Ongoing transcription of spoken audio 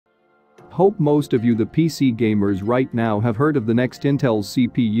Hope most of you the PC gamers right now have heard of the next Intel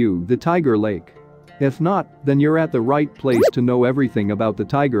CPU, the Tiger Lake. If not, then you're at the right place to know everything about the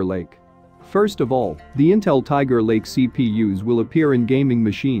Tiger Lake. First of all, the Intel Tiger Lake CPUs will appear in gaming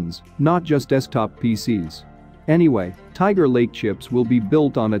machines, not just desktop PCs. Anyway, Tiger Lake chips will be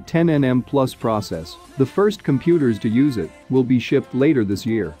built on a 10nm plus process. The first computers to use it will be shipped later this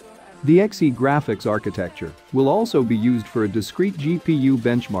year. The Xe graphics architecture will also be used for a discrete GPU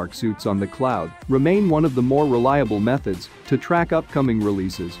benchmark suits on the cloud, remain one of the more reliable methods to track upcoming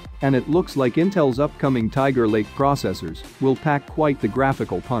releases, and it looks like Intel's upcoming Tiger Lake processors will pack quite the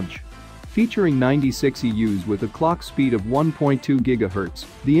graphical punch. Featuring 96 EUs with a clock speed of 1.2 GHz,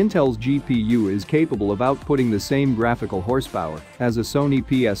 the Intel's GPU is capable of outputting the same graphical horsepower as a Sony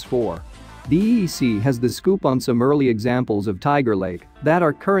PS4. The EEC has the scoop on some early examples of Tiger Lake that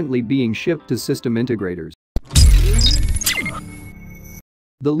are currently being shipped to system integrators.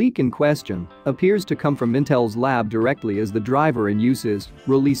 The leak in question appears to come from Intel's lab directly, as the driver in use is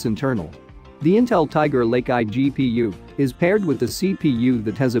release internal. The Intel Tiger Lake iGPU is paired with a CPU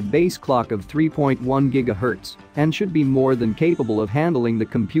that has a base clock of 3.1 GHz and should be more than capable of handling the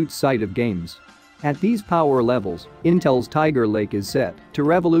compute side of games. At these power levels, Intel's Tiger Lake is set to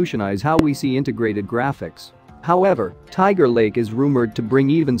revolutionize how we see integrated graphics. However, Tiger Lake is rumored to bring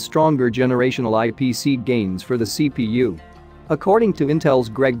even stronger generational IPC gains for the CPU. According to Intel's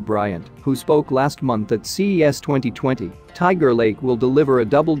Greg Bryant, who spoke last month at CES 2020, Tiger Lake will deliver a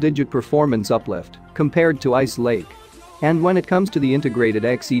double-digit performance uplift compared to Ice Lake. And when it comes to the integrated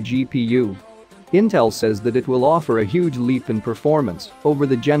Xe GPU, Intel says that it will offer a huge leap in performance over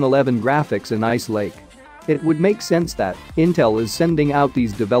the Gen 11 graphics in Ice Lake. It would make sense that Intel is sending out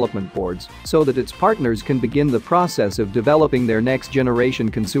these development boards so that its partners can begin the process of developing their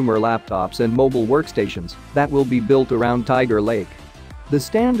next-generation consumer laptops and mobile workstations that will be built around Tiger Lake. The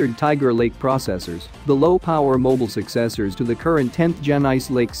standard Tiger Lake processors, the low-power mobile successors to the current 10th Gen Ice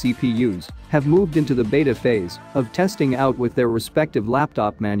Lake CPUs, have moved into the beta phase of testing out with their respective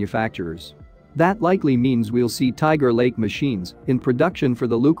laptop manufacturers. That likely means we'll see Tiger Lake machines in production for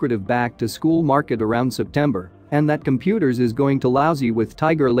the lucrative back-to-school market around September, and that computers is going to lousy with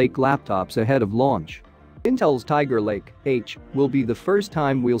Tiger Lake laptops ahead of launch. Intel's Tiger Lake H will be the first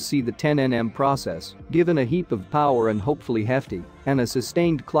time we'll see the 10nm process given a heap of power and hopefully hefty and a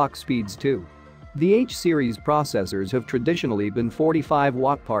sustained clock speeds too. The H-series processors have traditionally been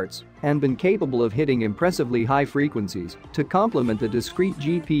 45-watt parts and been capable of hitting impressively high frequencies to complement the discrete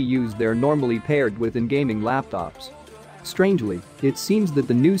GPUs they're normally paired with in gaming laptops. Strangely, it seems that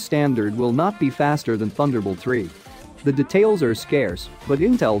the new standard will not be faster than Thunderbolt 3. The details are scarce, but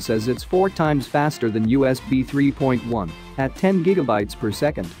Intel says it's 4 times faster than USB 3.1 at 10 GB per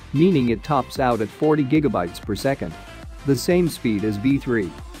second, meaning it tops out at 40 GB per second. The same speed as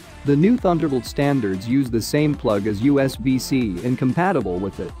V3. The new Thunderbolt standards use the same plug as USB-C and compatible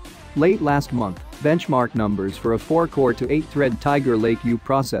with it. Late last month, benchmark numbers for a 4-core to 8-thread Tiger Lake U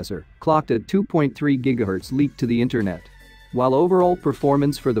processor clocked at 2.3 GHz leaked to the internet. While overall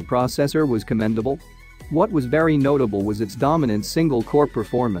performance for the processor was commendable, what was very notable was its dominant single-core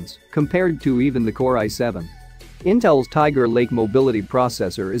performance compared to even the Core i7. Intel's Tiger Lake mobility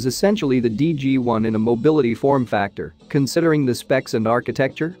processor is essentially the DG1 in a mobility form factor, considering the specs and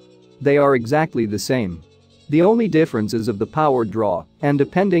architecture. They are exactly the same. The only difference is of the power draw, and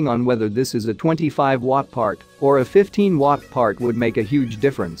depending on whether this is a 25-watt part or a 15-watt part would make a huge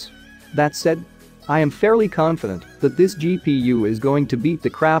difference. That said, I am fairly confident that this GPU is going to beat the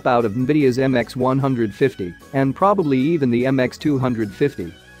crap out of Nvidia's MX150 and probably even the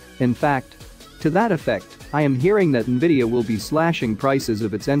MX250. In fact, to that effect, I am hearing that Nvidia will be slashing prices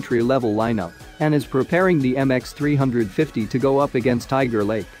of its entry-level lineup and is preparing the MX350 to go up against Tiger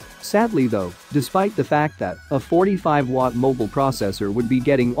Lake. Sadly though, despite the fact that a 45-watt mobile processor would be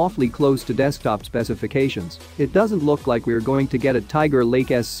getting awfully close to desktop specifications, it doesn't look like we're going to get a Tiger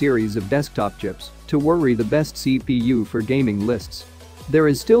Lake S series of desktop chips to worry the best CPU for gaming lists. There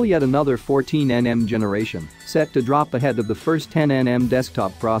is still yet another 14nm generation set to drop ahead of the first 10nm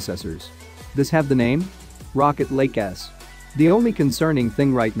desktop processors. This have the name? Rocket Lake S. The only concerning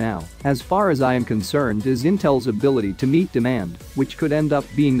thing right now, as far as I am concerned, is Intel's ability to meet demand, which could end up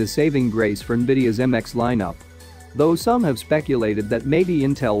being the saving grace for Nvidia's MX lineup. Though some have speculated that maybe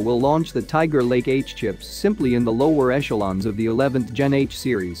Intel will launch the Tiger Lake H chips simply in the lower echelons of the 11th Gen H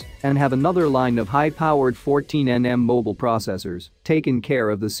series and have another line of high-powered 14nm mobile processors taking care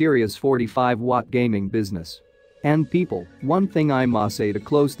of the serious 45-watt gaming business. And people, one thing I must say to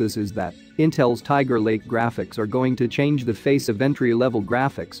close this is that Intel's Tiger Lake graphics are going to change the face of entry-level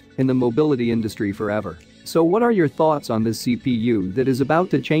graphics in the mobility industry forever. So what are your thoughts on this CPU that is about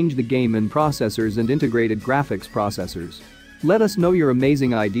to change the game in processors and integrated graphics processors? Let us know your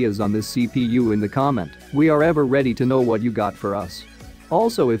amazing ideas on this CPU in the comment. We are ever ready to know what you got for us.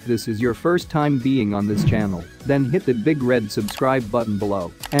 Also, if this is your first time being on this channel, then hit the big red subscribe button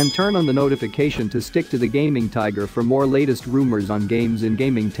below and turn on the notification to stick to the gaming tiger for more latest rumors on games and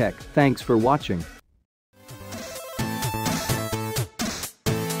gaming tech. Thanks for watching.